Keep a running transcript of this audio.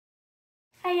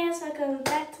Hi guys, welcome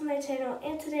back to my channel,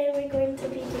 and today we're going to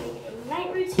be doing a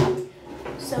night routine.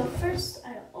 So first,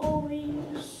 I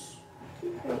always,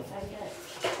 let me find it,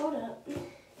 hold up,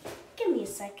 give me a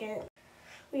second.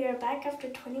 We are back after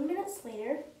 20 minutes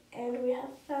later, and we have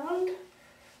found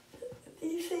the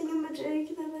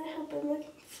thingamajig that I have been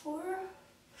looking for.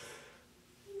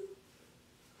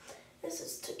 This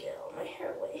is to get all my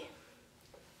hair away.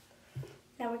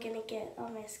 Now we're gonna get all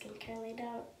my skincare laid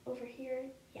out over here,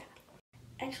 yeah.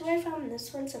 Actually, I found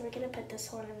this one, so we're gonna put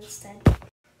this one instead.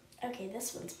 Okay,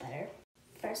 this one's better.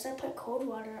 First, I put cold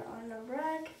water on a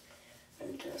rag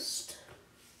and just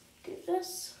do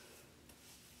this.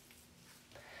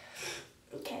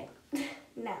 Okay,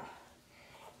 now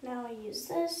I use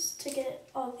this to get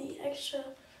all the extra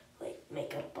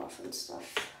makeup off and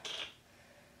stuff.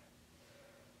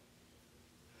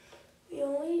 We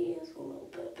only use a little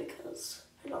bit because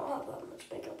I don't have that much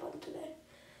makeup on today.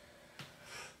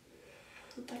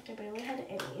 In fact, I barely had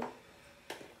any,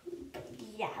 but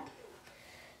yeah.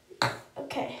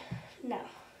 Okay, now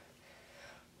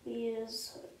we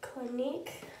use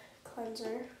Clinique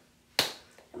cleanser.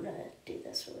 I'm gonna do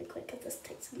this really quick because this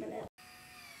takes a minute.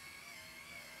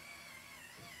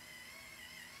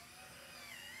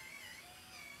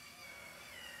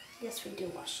 Yes, we do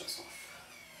wash this off.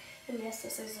 And yes,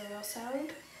 this is the real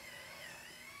sound.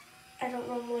 I don't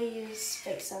normally use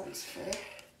fake sounds for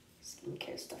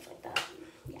skincare stuff like that.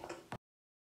 Yeah.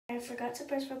 I forgot to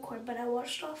press record, but I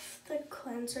washed off the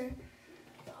cleanser.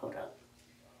 Hold up.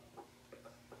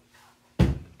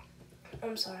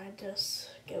 I'm sorry, I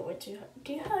just get way too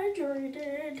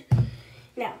dehydrated.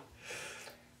 Now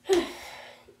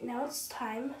it's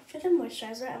time for the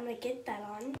moisturizer. I'm gonna get that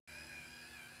on.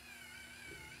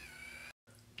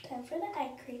 Time for the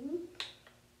eye cream.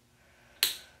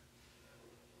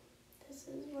 This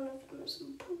is one of the most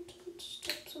important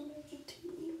steps in my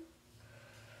routine.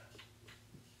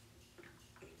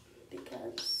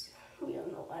 Because we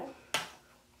don't know why.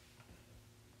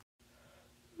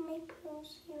 My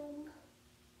pearls young.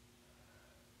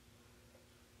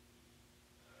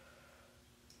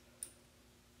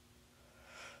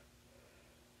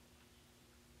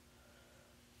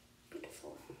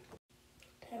 Beautiful.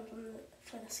 Time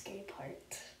for the scary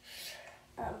part.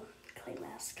 Clay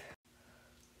mask.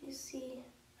 You see,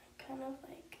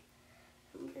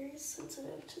 I'm very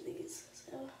sensitive to these,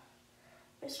 so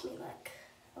wish me luck.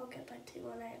 I'll get back to you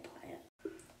when I apply it.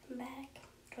 I'm back.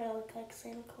 Do I look like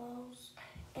Santa Claus?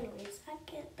 Anyways, I'll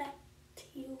get back to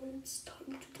you when it's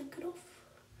time to take it off.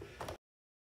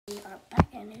 We are back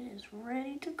and it is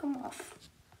ready to come off.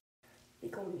 We're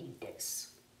gonna need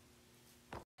this.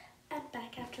 I'm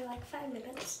back after like 5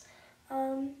 minutes.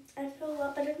 I feel a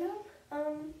lot better now.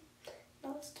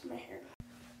 Now let's do my hair.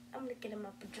 I'm gonna get in my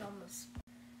pajamas.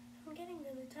 I'm getting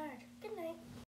really tired. Good night.